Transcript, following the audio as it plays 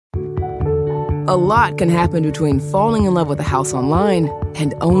A lot can happen between falling in love with a house online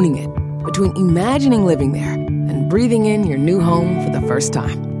and owning it, between imagining living there and breathing in your new home for the first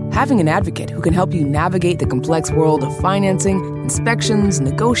time. Having an advocate who can help you navigate the complex world of financing, inspections,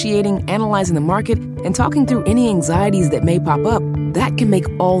 negotiating, analyzing the market, and talking through any anxieties that may pop up, that can make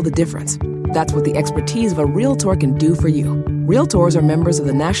all the difference. That's what the expertise of a Realtor can do for you. Realtors are members of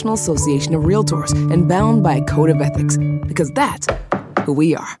the National Association of Realtors and bound by a code of ethics, because that's who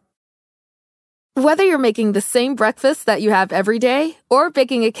we are. Whether you're making the same breakfast that you have every day or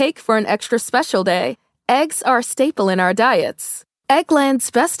baking a cake for an extra special day, eggs are a staple in our diets.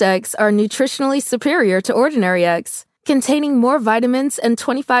 Eggland's best eggs are nutritionally superior to ordinary eggs, containing more vitamins and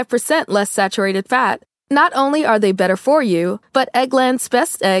 25% less saturated fat. Not only are they better for you, but Eggland's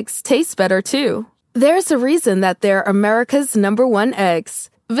best eggs taste better too. There's a reason that they're America's #1 eggs.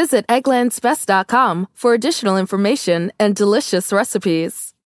 Visit egglandsbest.com for additional information and delicious recipes.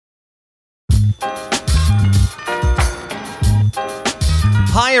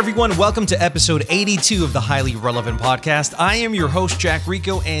 Hi, everyone. Welcome to episode 82 of the Highly Relevant Podcast. I am your host, Jack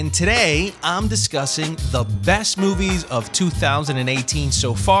Rico, and today I'm discussing the best movies of 2018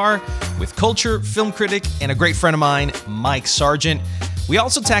 so far with culture, film critic, and a great friend of mine, Mike Sargent. We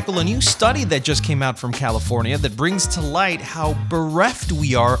also tackle a new study that just came out from California that brings to light how bereft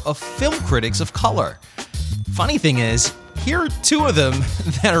we are of film critics of color. Funny thing is, here are two of them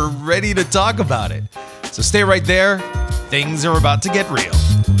that are ready to talk about it. So stay right there. Things are about to get real.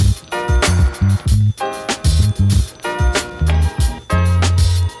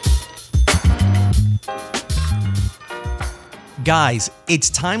 Guys, it's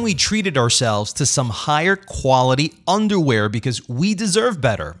time we treated ourselves to some higher quality underwear because we deserve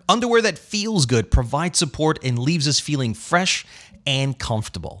better. Underwear that feels good, provides support, and leaves us feeling fresh and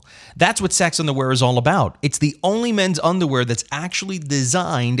comfortable. That's what Saxx underwear is all about. It's the only men's underwear that's actually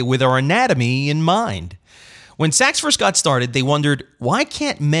designed with our anatomy in mind. When Saxx first got started, they wondered, why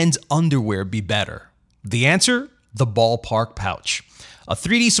can't men's underwear be better? The answer? The ballpark pouch. A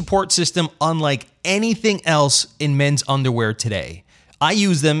 3D support system unlike anything else in men's underwear today. I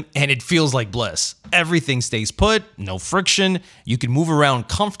use them and it feels like bliss. Everything stays put, no friction, you can move around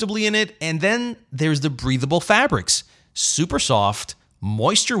comfortably in it, and then there's the breathable fabrics. Super soft,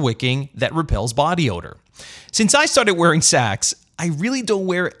 moisture wicking that repels body odor. Since I started wearing Saxx, I really don't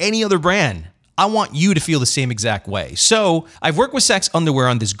wear any other brand. I want you to feel the same exact way. So I've worked with Saxx underwear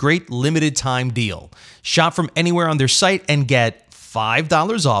on this great limited time deal. Shop from anywhere on their site and get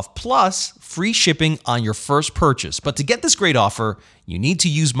 $5 off plus free shipping on your first purchase. But to get this great offer, you need to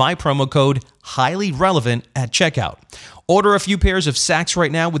use my promo code HIGHLYRELEVANT at checkout. Order a few pairs of Saxx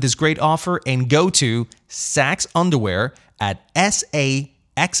right now with this great offer and go to Saxx Underwear at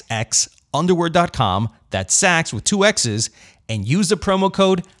SAXXunderwear.com. That's Saxx with 2 X's. And use the promo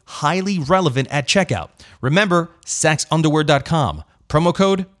code HIGHLYRELEVANT at checkout. Remember, SaxxUnderwear.com. Promo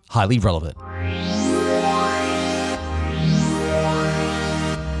code HIGHLYRELEVANT.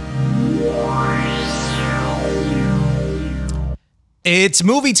 It's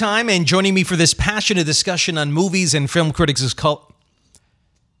movie time, and joining me for this passionate discussion on movies and film critics is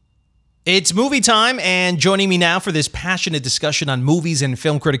It's movie time, and joining me now for this passionate discussion on movies and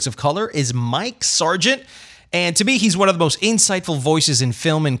film critics of color is Mike Sargent. And to me, he's one of the most insightful voices in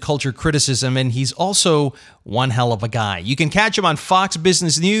film and culture criticism, and he's also one hell of a guy. You can catch him on Fox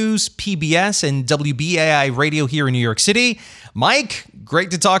Business News, PBS, and WBAI Radio here in New York City. Mike,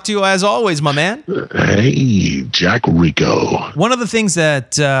 great to talk to you as always, my man. Hey, Jack Rico. One of the things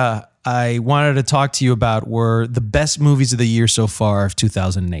that I wanted to talk to you about were the best movies of the year so far of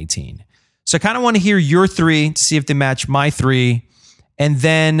 2018. So I kind of want to hear your three to see if they match my three. And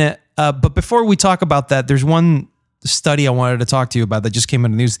then, but before we talk about that, there's one study I wanted to talk to you about that just came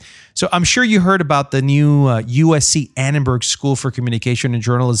in the news. So I'm sure you heard about the new USC Annenberg School for Communication and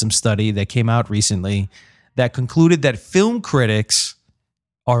Journalism study that came out recently that concluded that film critics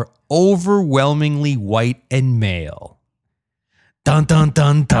are overwhelmingly white and male. Dun, dun,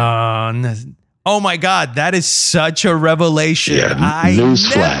 dun, dun. Oh my God, that is such a revelation. Yeah,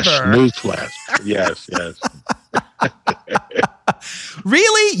 newsflash. Yes.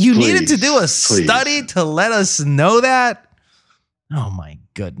 Really? You needed to do a study to let us know that? Oh my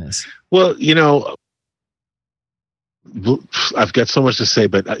goodness. Well, I've got so much to say,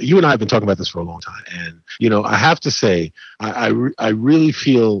 but you and I have been talking about this for a long time. And, I have to say, I really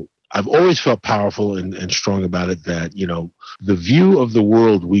feel, I've always felt powerful and strong about it that, the view of the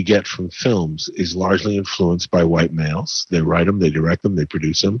world we get from films is largely influenced by white males. They write them, they direct them, they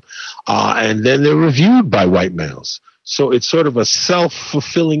produce them, and then they're reviewed by white males. So it's sort of a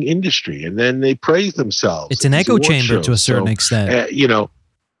self-fulfilling industry, and then they praise themselves. It's an echo chamber to a certain extent.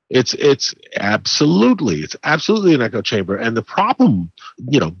 It's absolutely an echo chamber. And the problem,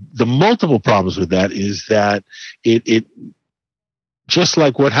 the multiple problems with that is that it just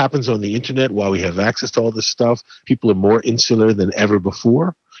like what happens on the internet, while we have access to all this stuff, people are more insular than ever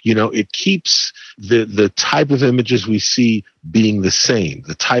before. It keeps the type of images we see being the same,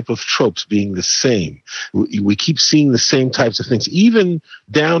 the type of tropes being the same. We keep seeing the same types of things, even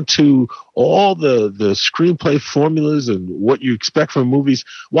down to all the screenplay formulas and what you expect from movies.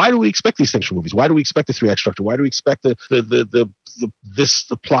 Why do we expect these things from movies? Why do we expect the 3-act structure? Why do we expect the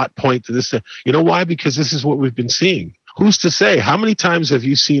plot point to this? Why? Because this is what we've been seeing. Who's to say? How many times have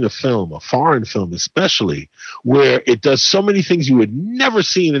you seen a film, a foreign film especially, where it does so many things you would never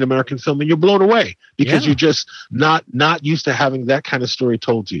see in an American film, and you're blown away because you're just not used to having that kind of story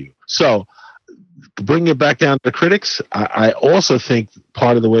told to you? So, bringing it back down to critics, I also think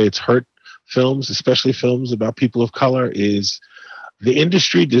part of the way it's hurt films, especially films about people of color, is the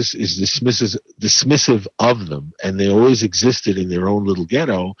industry is dismissive of them, and they always existed in their own little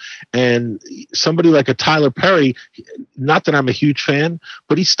ghetto. And somebody like a Tyler Perry, not that I'm a huge fan,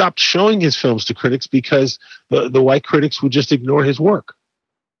 but he stopped showing his films to critics because the white critics would just ignore his work,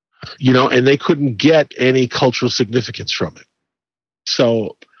 and they couldn't get any cultural significance from it.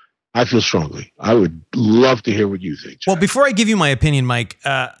 So I feel strongly. I would love to hear what you think, Jack. Well, before I give you my opinion, Mike,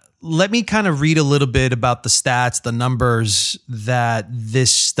 let me kind of read a little bit about the stats, the numbers that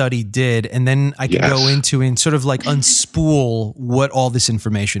this study did, and then I can go into and sort of like unspool what all this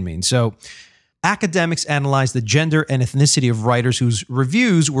information means. So academics analyzed the gender and ethnicity of writers whose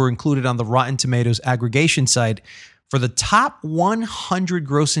reviews were included on the Rotten Tomatoes aggregation site for the top 100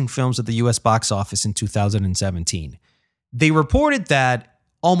 grossing films at the U.S. box office in 2017. They reported that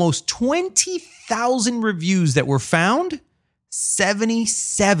almost 20,000 reviews that were found,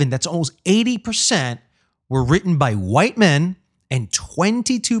 77, that's almost 80%, were written by white men and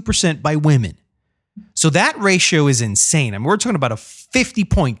 22% by women. So that ratio is insane. I mean, we're talking about a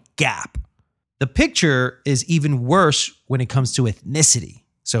 50-point gap. The picture is even worse when it comes to ethnicity.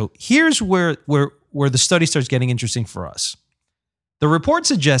 So here's where the study starts getting interesting for us. The report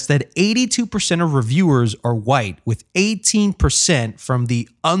suggests that 82% of reviewers are white, with 18% from the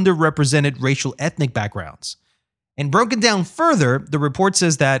underrepresented racial ethnic backgrounds. And broken down further, the report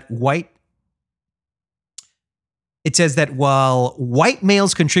says that while white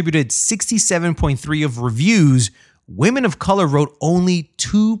males contributed 67.3% of reviews, women of color wrote only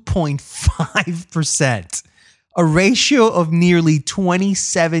 2.5%, a ratio of nearly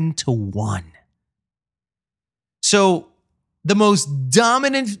 27-1. So the most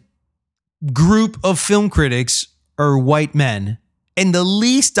dominant group of film critics are white men, and the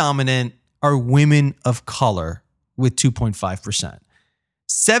least dominant are women of color, with 2.5%.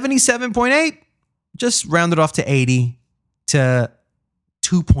 77.8, just rounded off to 80 to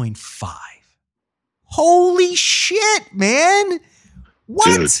 2.5. Holy shit, man.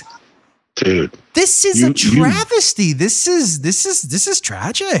 What? Dude. This is a travesty. This is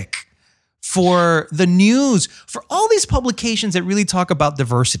tragic for the news, for all these publications that really talk about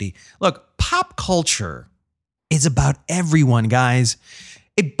diversity. Look, pop culture is about everyone, guys.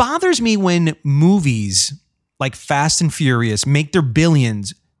 It bothers me when movies like Fast and Furious make their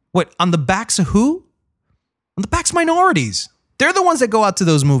billions. What, on the backs of who? On the backs of minorities. They're the ones that go out to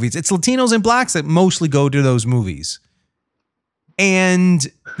those movies. It's Latinos and blacks that mostly go to those movies. And,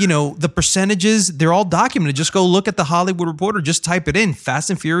 the percentages, they're all documented. Just go look at the Hollywood Reporter. Just type it in, Fast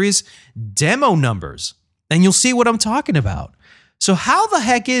and Furious demo numbers, and you'll see what I'm talking about. So how the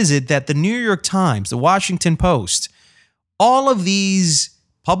heck is it that the New York Times, the Washington Post, all of these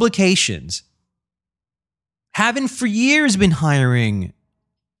publications haven't for years been hiring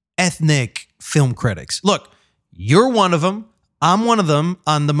ethnic film critics? Look, you're one of them. I'm one of them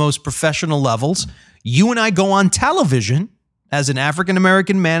on the most professional levels. You and I go on television as an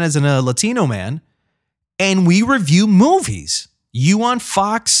African-American man, as a Latino man, and we review movies. You on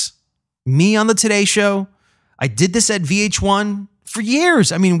Fox, me on the Today Show. I did this at VH1 for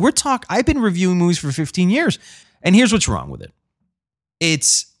years. I mean, I've been reviewing movies for 15 years. And here's what's wrong with it.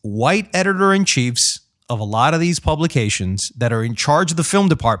 It's white editor-in-chiefs of a lot of these publications that are in charge of the film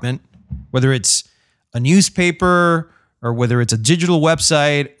department, whether it's a newspaper or whether it's a digital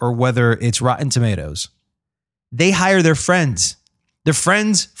website or whether it's Rotten Tomatoes. They hire their friends. Their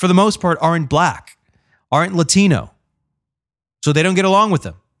friends, for the most part, aren't black, aren't Latino. So they don't get along with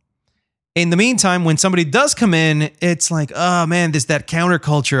them. In the meantime, when somebody does come in, it's like, oh man, there's that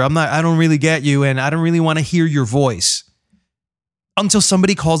counterculture. I don't really get you, and I don't really want to hear your voice. Until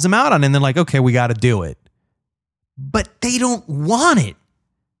somebody calls them out on it, and they're like, okay, we got to do it. But they don't want it.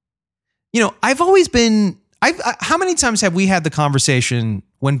 I've always been How many times have we had the conversation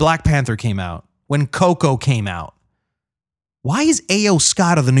when Black Panther came out, when Coco came out? Why is A.O.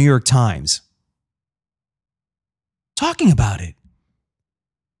 Scott of the New York Times talking about it?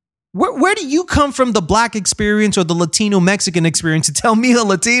 Where do you come from, the Black experience or the Latino Mexican experience, to tell me, a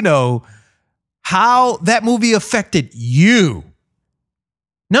Latino, how that movie affected you?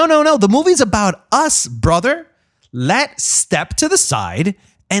 No. The movie's about us, brother. Let's step to the side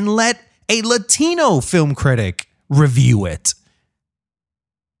and let a Latino film critic review it.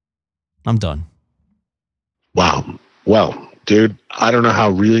 I'm done. Wow. Well, dude, I don't know how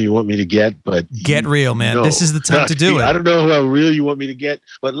real you want me to get, but get real, man. This is the time to do it. I don't know how real you want me to get,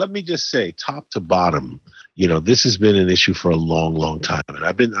 but let me just say, top to bottom, this has been an issue for a long, long time. And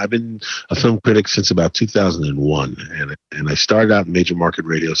I've been a film critic since about 2001, and I started out in major market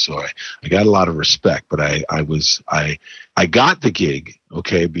radio, so I got a lot of respect. But I got the gig,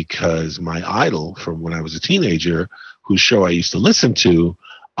 okay, because my idol from when I was a teenager, whose show I used to listen to,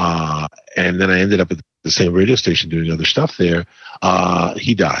 and then I ended up at the same radio station doing other stuff there.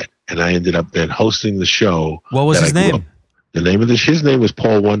 He died, and I ended up then hosting the show. What was his name? His name was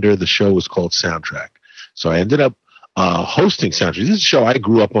Paul Wonder. The show was called Soundtrack. So I ended up hosting Soundtrack. This is a show I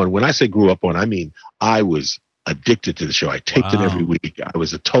grew up on. When I say grew up on, I mean I was addicted to the show. I taped it every week. I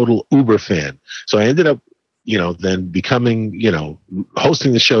was a total Uber fan. So I ended up, then becoming,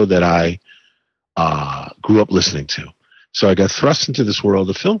 hosting the show that I grew up listening to. So I got thrust into this world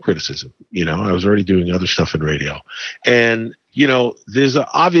of film criticism. I was already doing other stuff in radio. And, there's an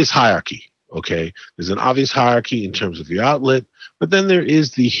obvious hierarchy, okay? There's an obvious hierarchy in terms of your outlet, but then there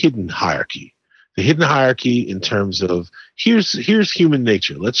is the hidden hierarchy. The hidden hierarchy in terms of here's human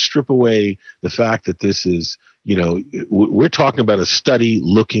nature. Let's strip away the fact that this is, we're talking about a study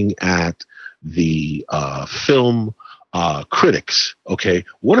looking at the film critics. Okay,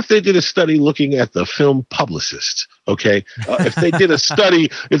 what if they did a study looking at the film publicists? Okay, if they did a study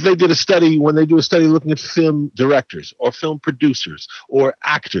when they do a study looking at film directors or film producers or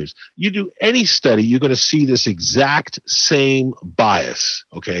actors, you do any study, you're going to see this exact same bias.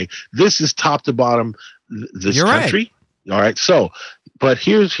 Okay, this is top to bottom this You're country. Right. All right, so. But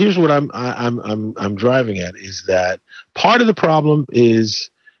here's what I'm driving at is that part of the problem is,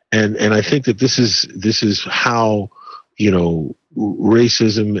 and I think that this is how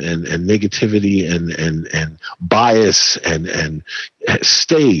racism and negativity and bias and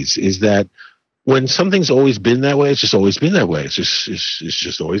stays, is that when something's always been that way, it's just always been that way. It's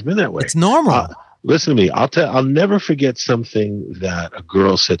just always been that way. It's normal. Listen to me. I'll never forget something that a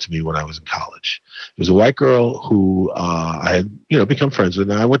girl said to me when I was in college. It was a white girl who I had, become friends with.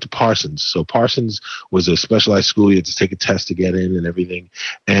 Now I went to Parsons. So Parsons was a specialized school. You had to take a test to get in and everything.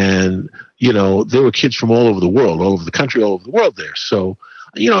 And, there were kids from all over the world, all over the country, all over the world there. So,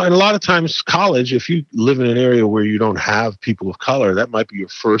 and a lot of times college, if you live in an area where you don't have people of color, that might be your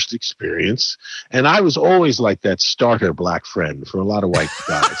first experience. And I was always like that starter black friend for a lot of white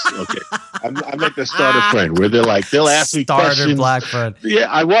guys. Okay. I'm like the starter friend where they'll ask me questions. Starter black friend. Yeah,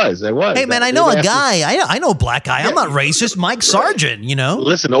 I was. Hey man, I know a guy. I know a black guy. I'm not racist. Mike Sargent,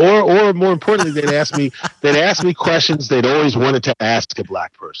 Listen, or more importantly, they'd ask me questions they'd always wanted to ask a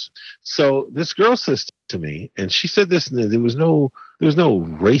black person. So this girl says to me, and she said this, and there was no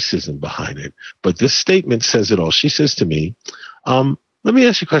racism behind it, but this statement says it all. She says to me, let me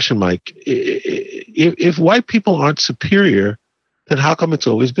ask you a question, Mike. If white people aren't superior, then how come it's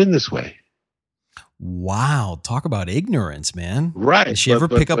always been this way? Wow. Talk about ignorance, man. Right. Did she ever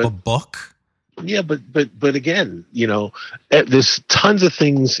pick up a book? Yeah, but again, there's tons of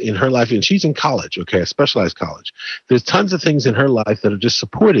things in her life, and she's in college, okay, a specialized college. There's tons of things in her life that are just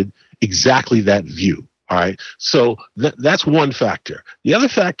supported exactly that view. All right. So that's one factor. The other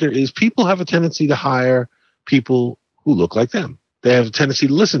factor is people have a tendency to hire people who look like them. They have a tendency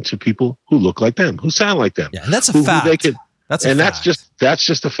to listen to people who look like them, who sound like them. Yeah, and that's a fact. That's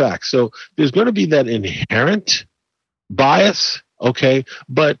just a fact. So there's going to be that inherent bias. Okay.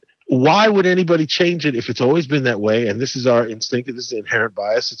 But why would anybody change it if it's always been that way? And this is our instinct. This is inherent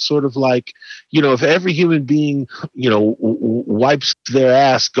bias. It's sort of like, if every human being, wipes their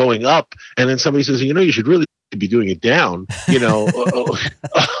ass going up, and then somebody says, you should really be doing it down, it's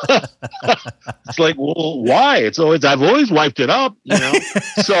like, well, why? I've always wiped it up,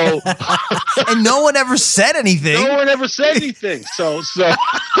 so. And no one ever said anything. So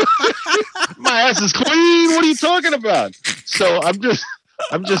my ass is clean. What are you talking about? So I'm just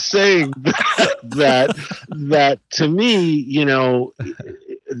saying that to me,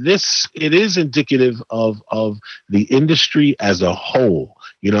 it is indicative of the industry as a whole.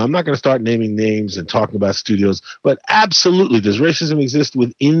 I'm not going to start naming names and talking about studios, but absolutely, does racism exist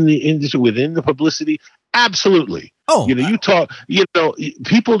within the industry, within the publicity? Absolutely. Oh,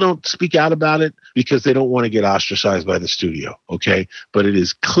 people don't speak out about it because they don't want to get ostracized by the studio. Okay. But it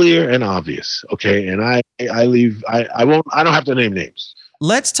is clear and obvious. Okay. And I don't have to name names.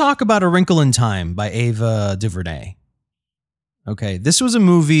 Let's talk about A Wrinkle in Time by Ava DuVernay. Okay. This was a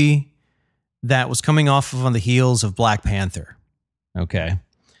movie that was coming off of on the heels of Black Panther. Okay.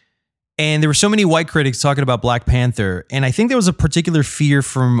 And there were so many white critics talking about Black Panther. And I think there was a particular fear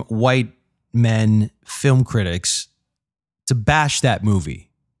from white men, film critics, to bash that movie.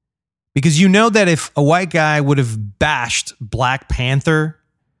 Because you know that if a white guy would have bashed Black Panther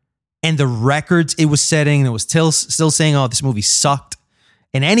and the records it was setting, and it was still saying, oh, this movie sucked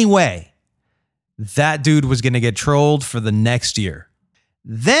in any way, that dude was going to get trolled for the next year.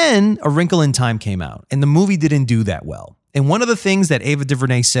 Then A Wrinkle in Time came out, and the movie didn't do that well. And one of the things that Ava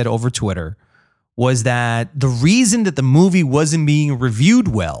DuVernay said over Twitter was that the reason that the movie wasn't being reviewed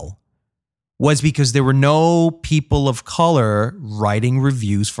well was because there were no people of color writing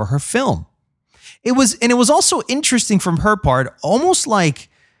reviews for her film. It was also interesting from her part, it's almost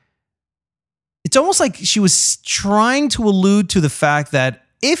like she was trying to allude to the fact that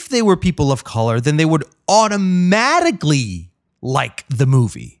if they were people of color, then they would automatically like the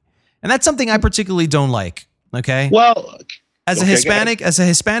movie. And that's something I particularly don't like. Okay. Well, as a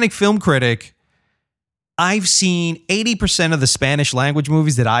Hispanic film critic, I've seen 80% of the Spanish language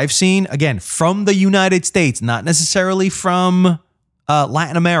movies that I've seen, again, from the United States, not necessarily from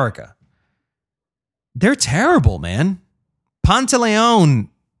Latin America. They're terrible, man. Pantaleon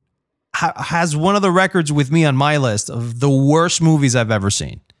has one of the records with me on my list of the worst movies I've ever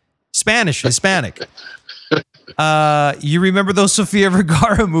seen. Hispanic. You remember those Sofia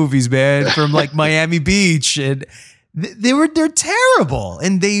Vergara movies, man, from like Miami Beach, and they're terrible,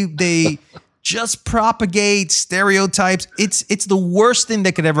 and they just propagate stereotypes. It's the worst thing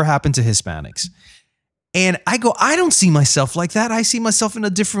that could ever happen to Hispanics. And I don't see myself like that. I see myself in a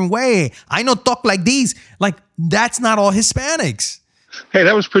different way. I don't talk like these. Like, that's not all Hispanics. Hey,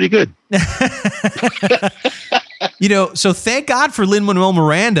 that was pretty good. So thank God for Lin-Manuel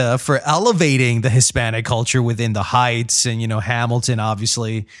Miranda for elevating the Hispanic culture within the Heights and, Hamilton,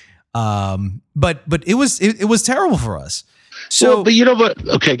 obviously. But it was terrible for us. So, but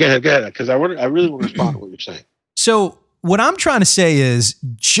okay, go ahead. Because I really want to respond to what you're saying. So what I'm trying to say is,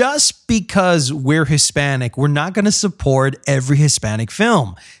 just because we're Hispanic, we're not going to support every Hispanic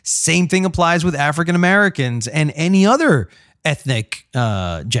film. Same thing applies with African Americans and any other ethnic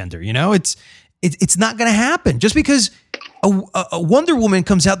gender. It's not going to happen. Just because a Wonder Woman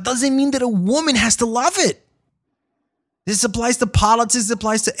comes out doesn't mean that a woman has to love it. This applies to politics. It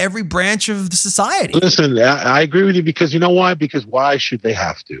applies to every branch of the society. Listen, I agree with you, because you know why? Because why should they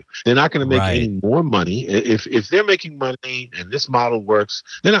have to? They're not going to make any more money. If they're making money and this model works,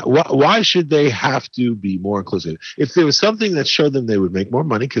 then why should they have to be more inclusive? If there was something that showed them they would make more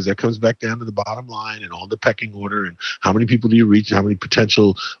money, because that comes back down to the bottom line and all the pecking order and how many people do you reach, how many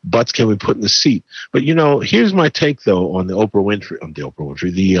potential butts can we put in the seat. But, here's my take, though, on the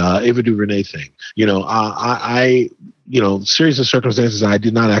Ava DuVernay thing. Series of circumstances, I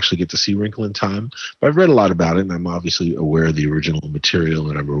did not actually get to see Wrinkle in Time, but I've read a lot about it, and I'm obviously aware of the original material,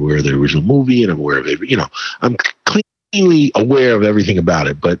 and I'm aware of the original movie, and I'm aware of it. I'm cleanly aware of everything about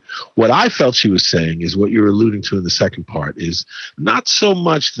it. But what I felt she was saying is what you're alluding to in the second part, is not so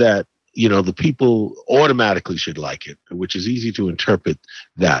much that the people automatically should like it, which is easy to interpret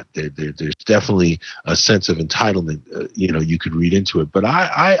that. There's definitely a sense of entitlement, you could read into it. But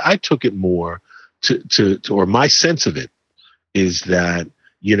I took it more or my sense of it is that,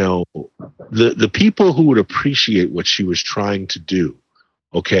 the people who would appreciate what she was trying to do,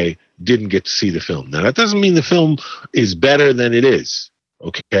 okay, didn't get to see the film. Now, that doesn't mean the film is better than it is,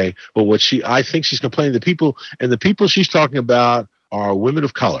 okay? But I think she's complaining, the people she's talking about are women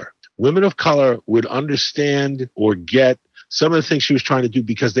of color. Women of color would understand or get some of the things she was trying to do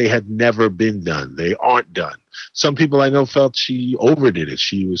because they had never been done. They aren't done. Some people I know felt she overdid it.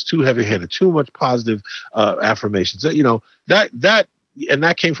 She was too heavy-handed, too much positive affirmations. That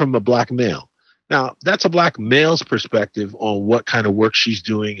came from a black male. Now, that's a black male's perspective on what kind of work she's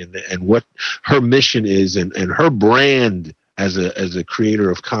doing and what her mission is and her brand as a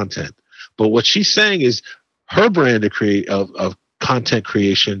creator of content. But what she's saying is her brand of content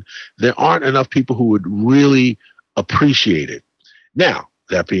creation, there aren't enough people who would really appreciate it. Now,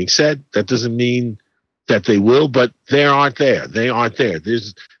 that being said, that doesn't mean that they will, but they aren't there.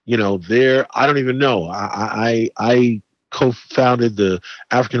 There's, I don't even know. I co-founded the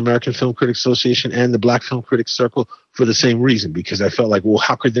African American Film Critics Association and the Black Film Critics Circle for the same reason, because I felt like, well,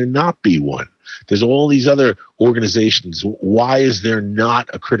 how could there not be one? There's all these other organizations. Why is there not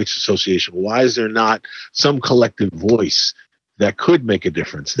a critics association? Why is there not some collective voice that could make a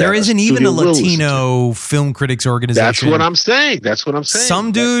difference? There isn't even a Latino film critics organization. That's what I'm saying.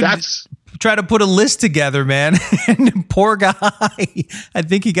 Some dude try to put a list together, man. And poor guy, I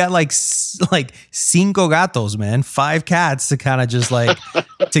think he got like cinco gatos, man, 5 cats to kind of just like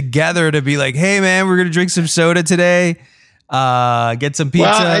together to be like, hey, man, we're gonna drink some soda today, get some pizza.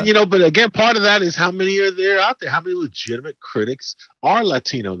 Well, and, but again, part of that is how many are there out there? How many legitimate critics are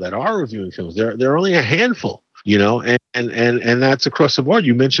Latino that are reviewing films? There are only a handful. And that's across the board.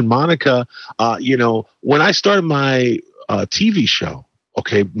 You mentioned Monica. When I started my TV show,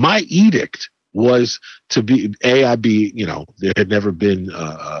 okay, my edict was to be there had never been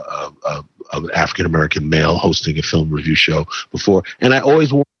an African-American male hosting a film review show before. And I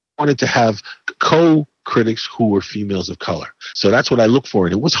always wanted to have co-critics who were females of color. So that's what I look for.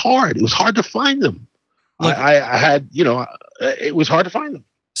 And it was hard. It was hard to find them. Look, I had, it was hard to find them.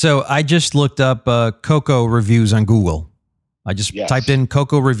 So I just looked up Coco reviews on Google. I just typed in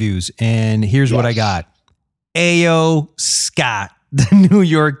Coco reviews, and here's what I got. A.O. Scott, the New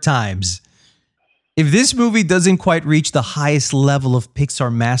York Times. If this movie doesn't quite reach the highest level of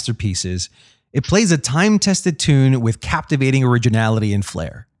Pixar masterpieces, it plays a time-tested tune with captivating originality and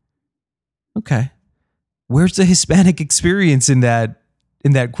flair. Okay. Where's the Hispanic experience in that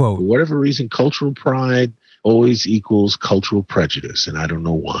quote? For whatever reason, cultural pride always equals cultural prejudice, and I don't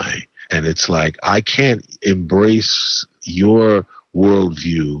know why. And it's like, I can't embrace your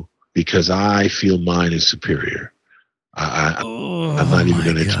worldview because I feel mine is superior. I'm not even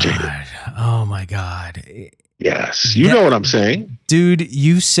going to entertain it. Oh my God. Yes. You know what I'm saying? Dude,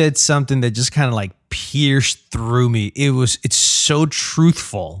 you said something that just kind of like pierced through me. It's so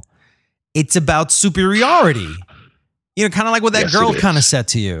truthful. It's about superiority. Kind of like what that girl kind of said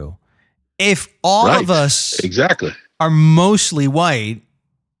to you. If all of us are mostly white,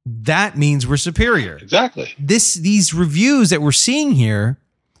 that means we're superior. Exactly. These reviews that we're seeing here,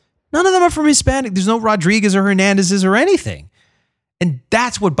 none of them are from Hispanic. There's no Rodriguez or Hernandez's or anything. And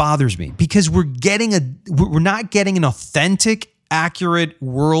that's what bothers me, because we're not getting an authentic, accurate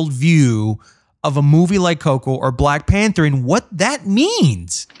worldview of a movie like Coco or Black Panther and what that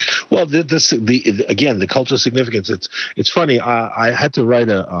means. Well, the cultural significance. It's funny. I had to write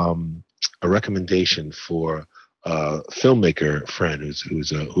a recommendation for a filmmaker friend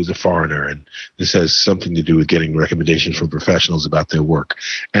who's a foreigner, and this has something to do with getting recommendations from professionals about their work.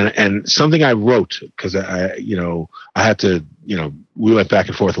 And something I wrote, because I had to, we went back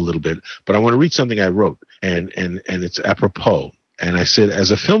and forth a little bit, but I want to read something I wrote, and it's apropos. And I said,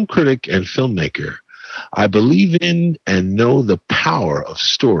 as a film critic and filmmaker, I believe in and know the power of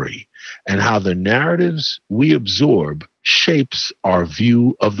story and how the narratives we absorb shapes our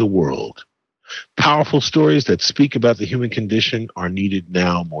view of the world. Powerful stories that speak about the human condition are needed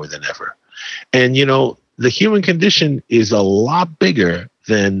now more than ever. And, the human condition is a lot bigger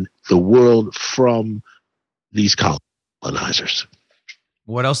than the world from these colonizers.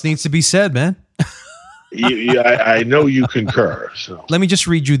 What else needs to be said, man? I know you concur. So let me just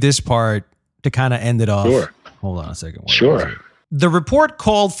read you this part to kind of end it off. Sure. Hold on a second. Sure. The report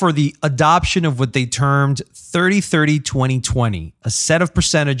called for the adoption of what they termed 30-30-20-20, a set of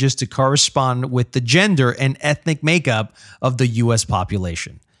percentages to correspond with the gender and ethnic makeup of the U.S.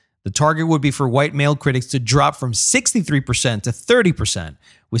 population. The target would be for white male critics to drop from 63% to 30%,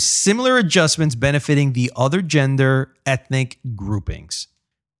 with similar adjustments benefiting the other gender ethnic groupings.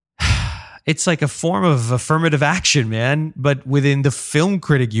 It's like a form of affirmative action, man, but within the film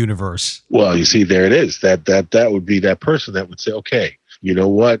critic universe. Well, you see, there it is. That would be that person that would say, okay, you know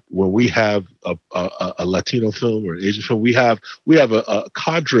what? When we have a Latino film or an Asian film, we have a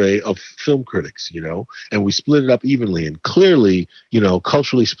cadre of film critics, and we split it up evenly. And clearly,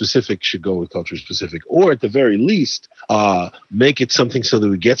 culturally specific should go with culturally specific, or at the very least, make it something so that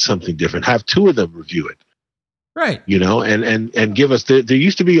we get something different. Have 2 of them review it. Right. And give us, there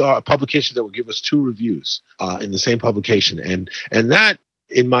used to be a publication that would give us 2 reviews in the same publication. And that,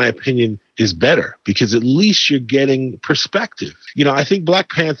 in my opinion, is better, because at least you're getting perspective. I think Black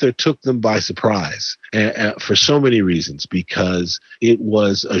Panther took them by surprise for so many reasons, because it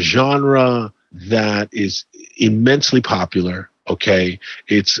was a genre that is immensely popular. Okay.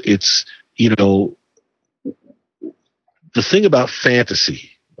 It's the thing about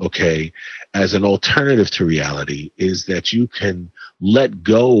fantasy, okay, as an alternative to reality, is that you can let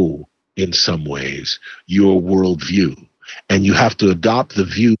go, in some ways, your worldview, and you have to adopt the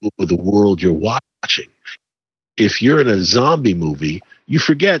view of the world you're watching. If you're in a zombie movie, you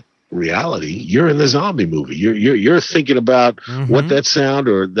forget reality. You're in the zombie movie. You're thinking about what that sound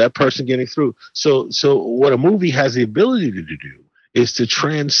or that person getting through. So what a movie has the ability to do is to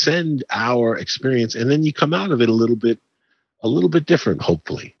transcend our experience, and then you come out of it a little bit different,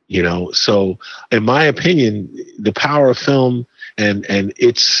 hopefully. So in my opinion, the power of film and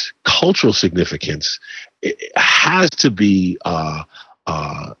its cultural significance, it has to be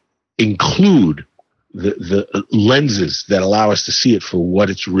include the lenses that allow us to see it for what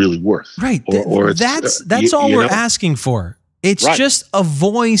it's really worth. Right. That's all we're asking for. It's just a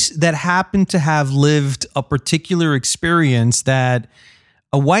voice that happened to have lived a particular experience that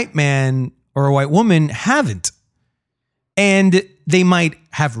a white man or a white woman haven't. And they might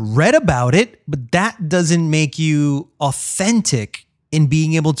have read about it, but that doesn't make you authentic in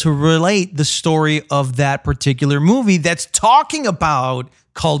being able to relate the story of that particular movie that's talking about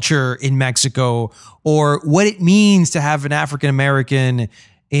culture in Mexico or what it means to have an African American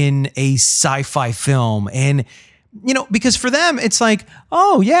in a sci-fi film. And, because for them, it's like,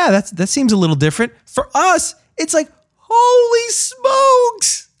 oh yeah, that seems a little different. For us, it's like, holy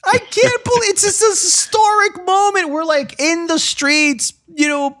smokes. I can't believe it's just a historic moment. We're like in the streets,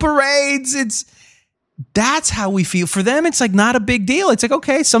 parades. That's how we feel. For them, it's like not a big deal. It's like,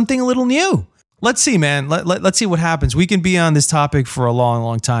 okay, something a little new. Let's see, man. Let's see what happens. We can be on this topic for a long,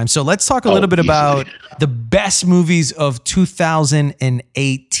 long time. So let's talk a little bit about the best movies of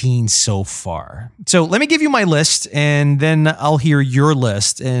 2018 so far. So let me give you my list, and then I'll hear your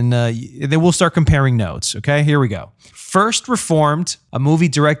list, and then we'll start comparing notes. Okay, here we go. First Reformed, a movie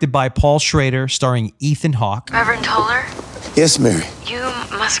directed by Paul Schrader, starring Ethan Hawke. Reverend Toller? Yes, Mary. You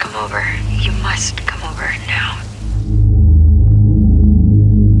must come over. You must come over now.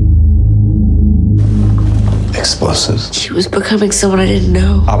 Explosives. She was becoming someone I didn't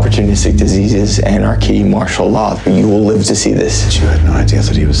know. Opportunistic diseases, anarchy, martial law. You will live to see this. You had no idea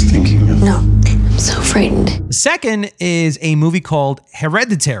that he was thinking of... No, I'm so frightened. The second is a movie called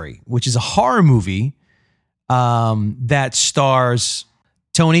Hereditary, which is a horror movie that stars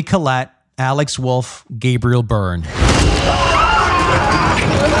Toni Collette, Alex Wolff, Gabriel Byrne.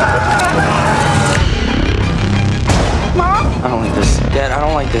 Mom? I don't like this. Dad, I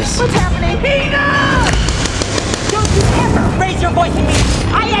don't like this. What's happening? Tina! Don't you ever raise your voice at me!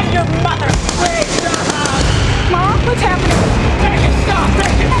 I am your mother! Please stop! Mom, what's happening? Make it stop!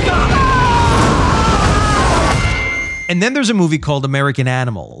 Make it stop! And then there's a movie called American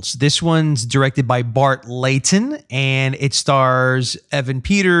Animals. This one's directed by Bart Layton, and it stars Evan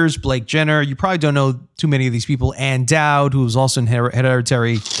Peters, Blake Jenner. You probably don't know too many of these people. Ann Dowd, who was also in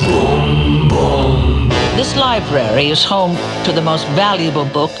Hereditary. This library is home to the most valuable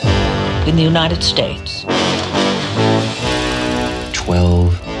book in the United States.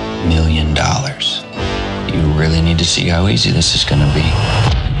 $12 million. You really need to see how easy this is going to be.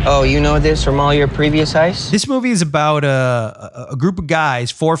 Oh, you know this from all your previous heists? This movie is about a group of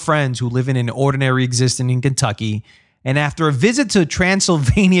guys, 4 friends who live in an ordinary existence in Kentucky. And after a visit to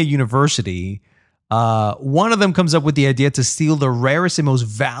Transylvania University, one of them comes up with the idea to steal the rarest and most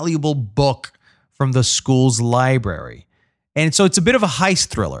valuable book from the school's library. And so it's a bit of a heist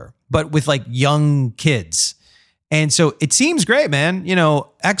thriller, but with like young kids. And so it seems great, man.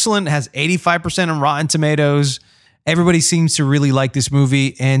 Excellent, has 85% on Rotten Tomatoes. Everybody seems to really like this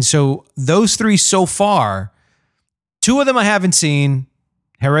movie. And so those 3 so far, 2 of them I haven't seen.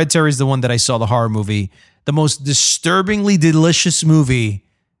 Hereditary is the one that I saw, the horror movie. The most disturbingly delicious movie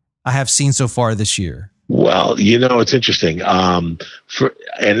I have seen so far this year. Well, it's interesting. And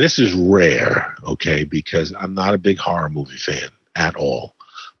this is rare, okay, because I'm not a big horror movie fan at all.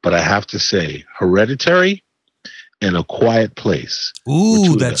 But I have to say, Hereditary and A Quiet Place.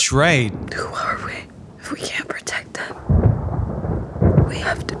 Ooh, that's right. Who are we? If we can't protect them, we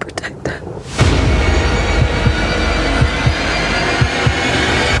have to protect them.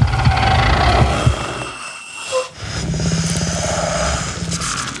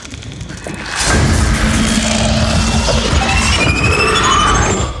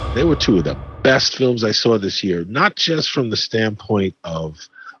 They were 2 of the best films I saw this year, not just from the standpoint of,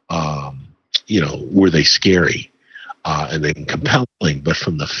 were they scary? And then compelling, but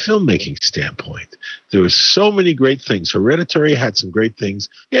from the filmmaking standpoint, there were so many great things. Hereditary had some great things.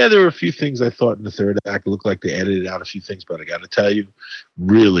 Yeah, there were a few things I thought in the third act looked like they edited out a few things, but I got to tell you,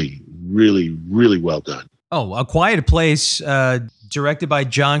 really, really, really well done. Oh, A Quiet Place, directed by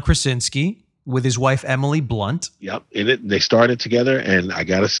John Krasinski with his wife Emily Blunt. Yep, in it they started together, and I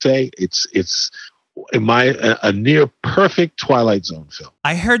got to say, it's a near perfect Twilight Zone film.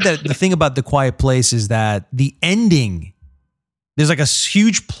 I heard that the thing about The Quiet Place is that the ending, there's like a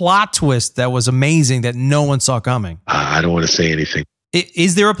huge plot twist that was amazing that no one saw coming. I don't want to say anything.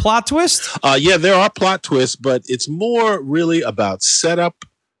 Is there a plot twist? Yeah, there are plot twists, but it's more really about setup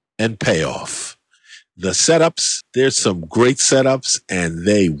and payoff. The setups, there's some great setups, and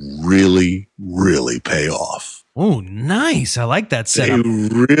they really, really pay off. Oh, nice. I like that setup.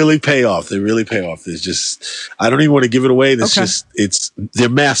 They really pay off. There's just, I don't even want to give it away. They're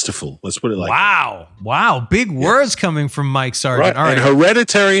masterful. Let's put it like that. Wow. Big words coming from Mike Sargent. Right. All right. And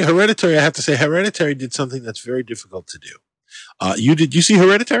Hereditary, I have to say, Hereditary did something that's very difficult to do. Did you see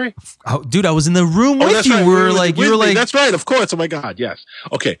Hereditary? Oh, dude, I was in the room with you. Right. You were like, that's right. Of course. Oh my God. Yes.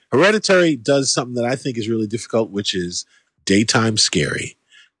 Okay. Hereditary does something that I think is really difficult, which is daytime scary.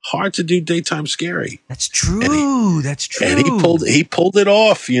 Hard to do daytime scary. That's true. That's true. And he pulled it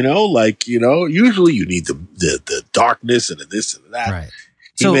off, usually you need the darkness and the this and that. Right.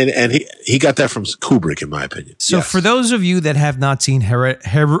 He got that from Kubrick, in my opinion. So yes. For those of you that have not seen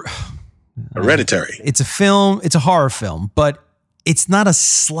Hereditary, it's a film, it's a horror film, but it's not a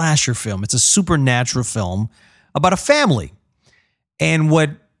slasher film. It's a supernatural film about a family. And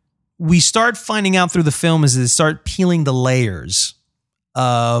what we start finding out through the film is they start peeling the layers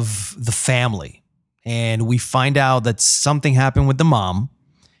of the family. And we find out that something happened with the mom.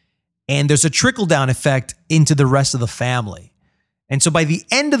 And there's a trickle-down effect into the rest of the family. And so by the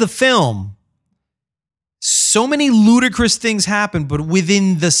end of the film, so many ludicrous things happen, but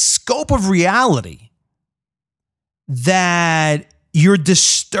within the scope of reality, that you're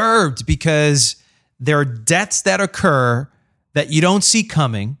disturbed because there are deaths that occur that you don't see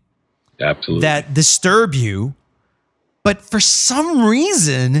coming. Absolutely. That disturb you. But for some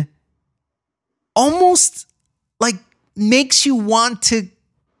reason, almost like makes you want to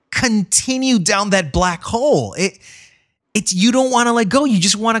continue down that black hole. It's you don't want to let go. You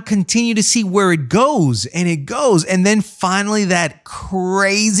just want to continue to see where it goes. And it goes. And then finally that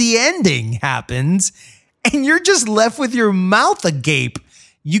crazy ending happens. And you're just left with your mouth agape.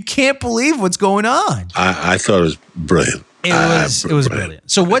 You can't believe what's going on. I thought it was brilliant. It was brilliant.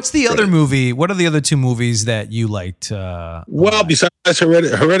 So what's the other movie? What are the other two movies that you liked? Well, besides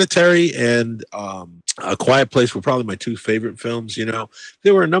Hereditary and A Quiet Place were probably my two favorite films.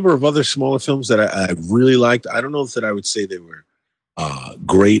 There were a number of other smaller films that I really liked. I don't know if that I would say they were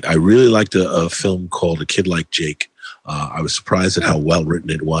great. I really liked a film called A Kid Like Jake. I was surprised at how well written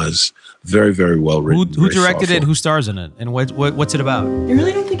it was. Very, very well written. Who directed it? Who stars in it? And what's it about? You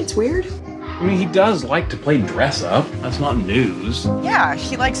really don't think it's weird? I mean, he does like to play dress up. That's not news. Yeah,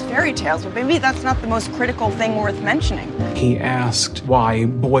 he likes fairy tales, but maybe that's not the most critical thing worth mentioning. He asked why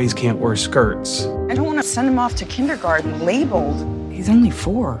boys can't wear skirts. I don't want to send him off to kindergarten labeled. He's only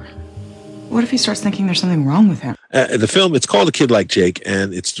 4. What if he starts thinking there's something wrong with him? The film, it's called A Kid Like Jake,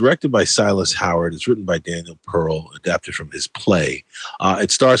 and it's directed by Silas Howard. It's written by Daniel Pearl, adapted from his play.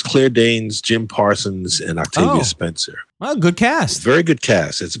 It stars Claire Danes, Jim Parsons, and Octavia Spencer. Well, good cast. Very good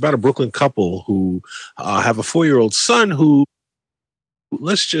cast. It's about a Brooklyn couple who have a 4-year-old son who,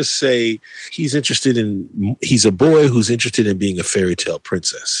 let's just say, he's a boy who's interested in being a fairy tale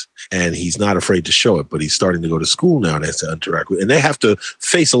princess. And he's not afraid to show it, but he's starting to go to school now and has to interact with, and they have to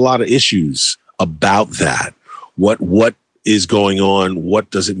face a lot of issues about that. What is going on? What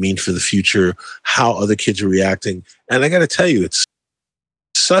does it mean for the future? How other kids are reacting? And I got to tell you, it's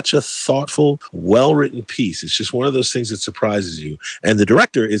such a thoughtful, well-written piece. It's just one of those things that surprises you. And the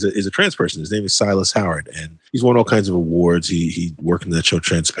director is a trans person. His name is Silas Howard, and he's won all kinds of awards. He worked in that show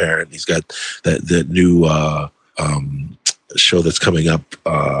Transparent. He's got that new show that's coming up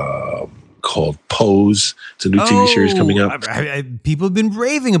called Pose. It's a new TV series coming up. People have been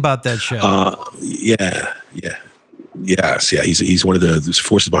raving about that show. He's one of the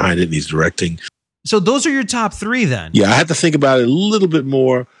forces behind it, and he's directing. So those are your top 3 then? Yeah, I had to think about it a little bit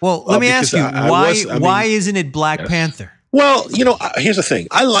more. Well, let me ask you, why isn't it Black Panther? Well, here's the thing.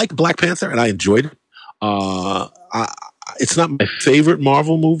 I like Black Panther, and I enjoyed it. It's not my favorite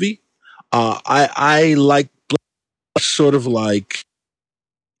Marvel movie. I like sort of like,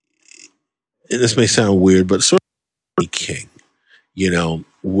 and this may sound weird, but sort of King,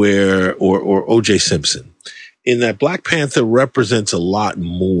 or O.J. Simpson, in that Black Panther represents a lot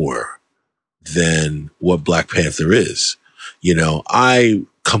more than what Black Panther is. I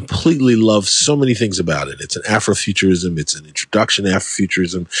completely love so many things about it. It's an Afrofuturism. It's an introduction to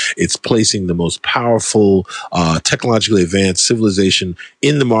Afrofuturism. It's placing the most powerful, technologically advanced civilization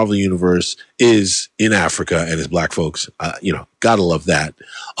in the Marvel Universe is in Africa and as Black folks. Gotta love that.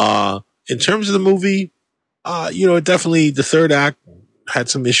 In terms of the movie, it definitely, the third act had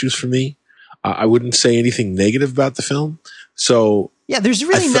some issues for me. I wouldn't say anything negative about the film. So yeah, there's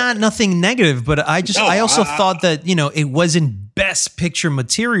really nothing negative, but I also thought that, it wasn't best picture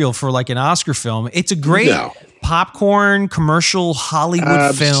material for like an Oscar film. It's a great popcorn commercial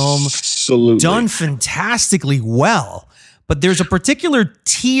Hollywood film, done fantastically well. But there's a particular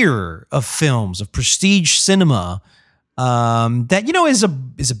tier of films, of prestige cinema, that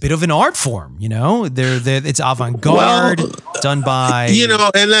is a bit of an art form. It's avant-garde, done by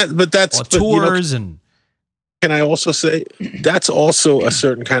auteurs and. Can I also say that's also a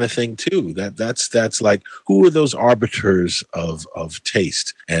certain kind of thing too? That's like, who are those arbiters of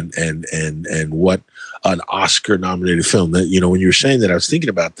taste and what an Oscar nominated film that, when you were saying that, I was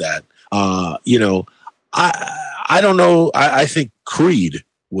thinking about that. I don't know. I think Creed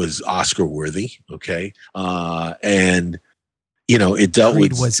was Oscar worthy. Okay. And it dealt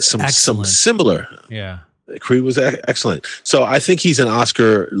Creed with some similar. Yeah. Creed was excellent. So I think he's an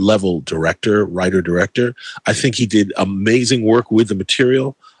Oscar level writer-director. I think he did amazing work with the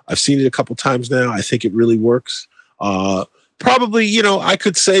material. I've seen it a couple times now. I think it really works. Probably, I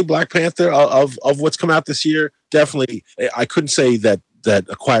could say Black Panther of what's come out this year. Definitely. I couldn't say that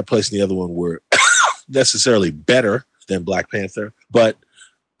A Quiet Place and the other one were necessarily better than Black Panther, but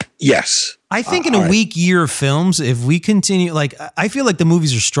yes. I think in a weak year of films, if we continue, I feel like the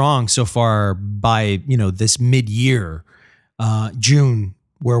movies are strong so far by, this mid-year, June,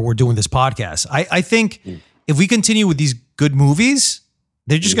 where we're doing this podcast. I think if we continue with these good movies,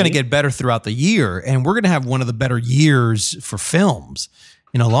 they're just going to get better throughout the year. And we're going to have one of the better years for films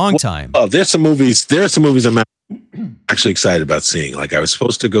in a long time. Oh, there's some movies I'm actually excited about seeing. Like, I was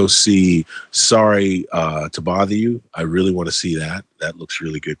supposed to go see Sorry to Bother You. I really want to see that. That looks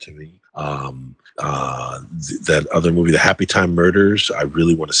really good to me. That other movie, The Happy Time Murders, I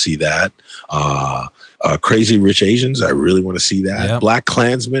really want to see that. Crazy Rich Asians, I really want to see that. Yep. Black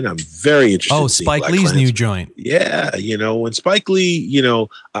Klansman, I'm very interested in seeing Spike Lee's new joint. Yeah, when Spike Lee,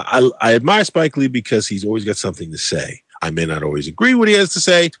 I admire Spike Lee because he's always got something to say. I may not always agree what he has to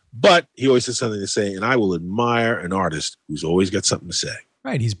say, but he always has something to say, and I will admire an artist who's always got something to say.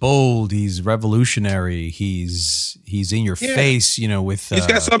 Right, he's bold, he's revolutionary, he's in your face, with he's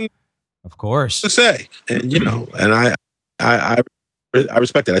got something, of course, to say, and and I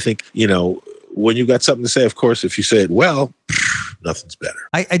respect it. I think when you got something to say, of course, if you say it well, nothing's better.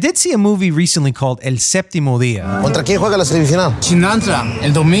 I did see a movie recently called El Séptimo Día. ¿Contra quién juega la semifinal? Chinantra,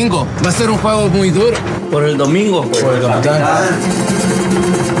 el domingo. Va a ser un juego muy duro. Por el domingo. Por el capitán.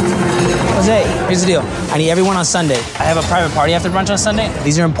 Jose, here's the deal. I need everyone on Sunday. I have a private party after brunch on Sunday.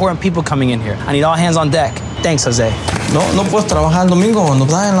 These are important people coming in here. I need all hands on deck. Thanks, Jose. No puedes trabajar el domingo o nos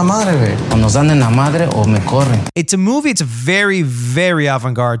dan en la madre, güey. O nos dan en la madre o me corren. It's a movie. It's a very, very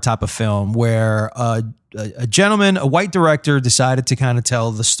avant-garde type of film where a gentleman, a white director, decided to kind of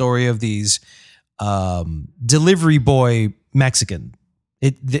tell the story of these delivery boy Mexican.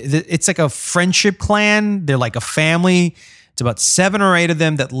 It's like a friendship clan. They're like a family. It's about 7 or 8 of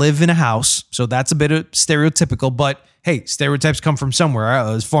them that live in a house. So that's a bit of stereotypical, but hey, stereotypes come from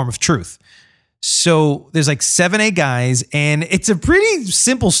somewhere. It's a form of truth. So there's like 7, 8 guys, and it's a pretty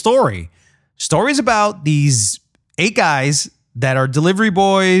simple story. Stories about these 8 guys that are delivery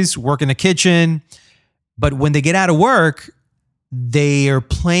boys, work in the kitchen, but when they get out of work, they are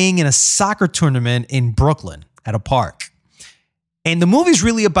playing in a soccer tournament in Brooklyn at a park. And the movie's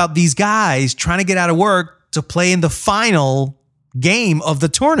really about these guys trying to get out of work to play in the final game of the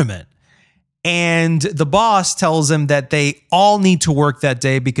tournament. And the boss tells them that they all need to work that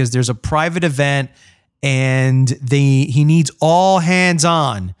day because there's a private event and he needs all hands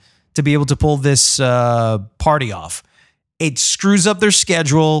on to be able to pull this party off. It screws up their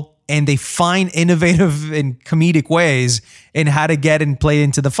schedule and they find innovative and comedic ways in how to get and play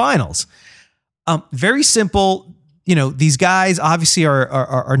into the finals. Very simple. These guys obviously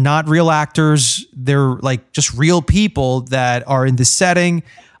are not real actors. They're like just real people that are in this setting.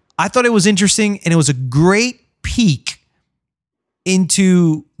 I thought it was interesting, and it was a great peek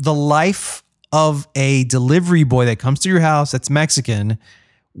into the life of a delivery boy that comes to your house that's Mexican.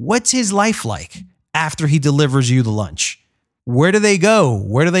 What's his life like after he delivers you the lunch? Where do they go?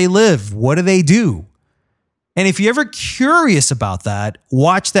 Where do they live? What do they do? And if you're ever curious about that,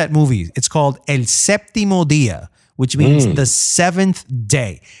 watch that movie. It's called El Séptimo Día, which means the 7th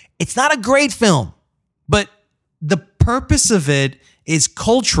day. It's not a great film, but the purpose of it is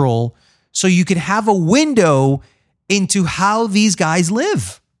cultural, so you can have a window into how these guys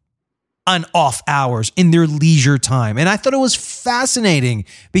live on off hours in their leisure time. And I thought it was fascinating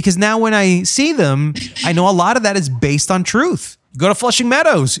because now when I see them, I know a lot of that is based on truth. Go to Flushing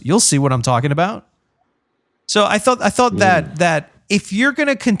Meadows, you'll see what I'm talking about. So I thought that if we're going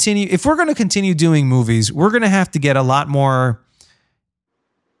to continue doing movies, we're going to have to get a lot more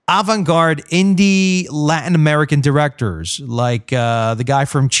avant-garde indie Latin American directors like the guy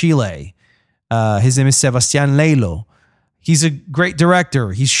from Chile. His name is Sebastián Lelo. He's a great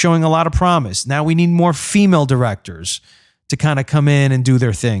director. He's showing a lot of promise. Now we need more female directors to kind of come in and do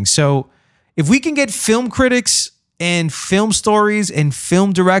their thing. So if we can get film critics and film stories and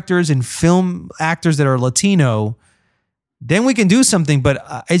film directors and film actors that are Latino, then we can do something. But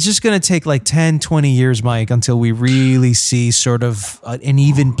it's just going to take like 10, 20 years, Mike, until we really see sort of an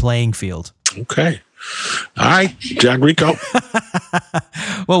even playing field. Okay. All right, Jack Rico.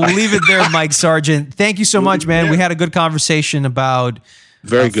 Well, we'll leave it there, Mike Sargent. Thank you so much, man. We had a good conversation about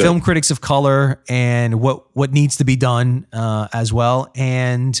film critics of color and what needs to be done as well,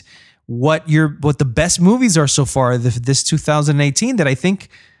 and what the best movies are so far this 2018 that I think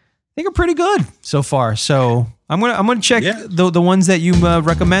are pretty good so far. So I'm gonna check the ones that you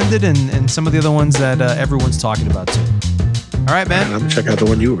recommended and some of the other ones that everyone's talking about too. All right, man. I'm going to check out the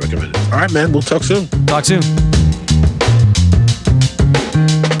one you recommended. All right, man. We'll talk soon. Talk soon.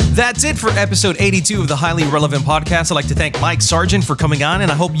 That's it for episode 82 of the Highly Relevant Podcast. I'd like to thank Mike Sargent for coming on,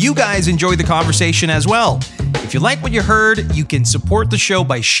 and I hope you guys enjoyed the conversation as well. If you like what you heard, you can support the show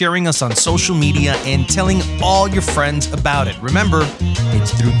by sharing us on social media and telling all your friends about it. Remember,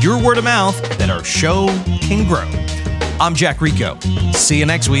 it's through your word of mouth that our show can grow. I'm Jack Rico. See you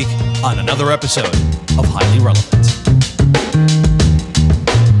next week on another episode of Highly Relevant.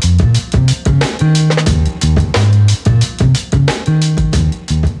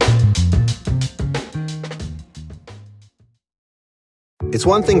 It's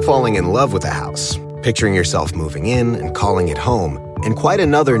one thing falling in love with a house, picturing yourself moving in and calling it home, and quite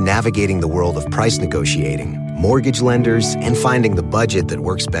another navigating the world of price negotiating, mortgage lenders, and finding the budget that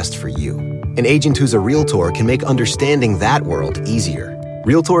works best for you. An agent who's a Realtor can make understanding that world easier.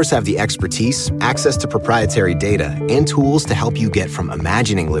 Realtors have the expertise, access to proprietary data, and tools to help you get from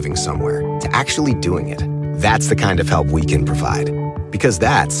imagining living somewhere to actually doing it. That's the kind of help we can provide. Because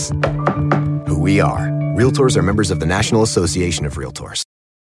that's who we are. Realtors are members of the National Association of Realtors.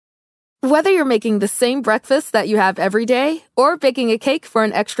 Whether you're making the same breakfast that you have every day or baking a cake for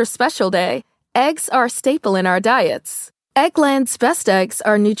an extra special day, eggs are a staple in our diets. Eggland's Best Eggs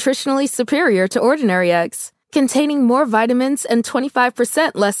are nutritionally superior to ordinary eggs, containing more vitamins and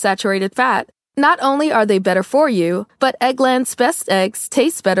 25% less saturated fat. Not only are they better for you, but Eggland's Best Eggs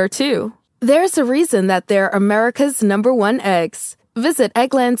taste better too. There's a reason that they're America's #1 eggs. Visit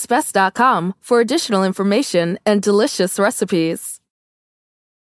egglandsbest.com for additional information and delicious recipes.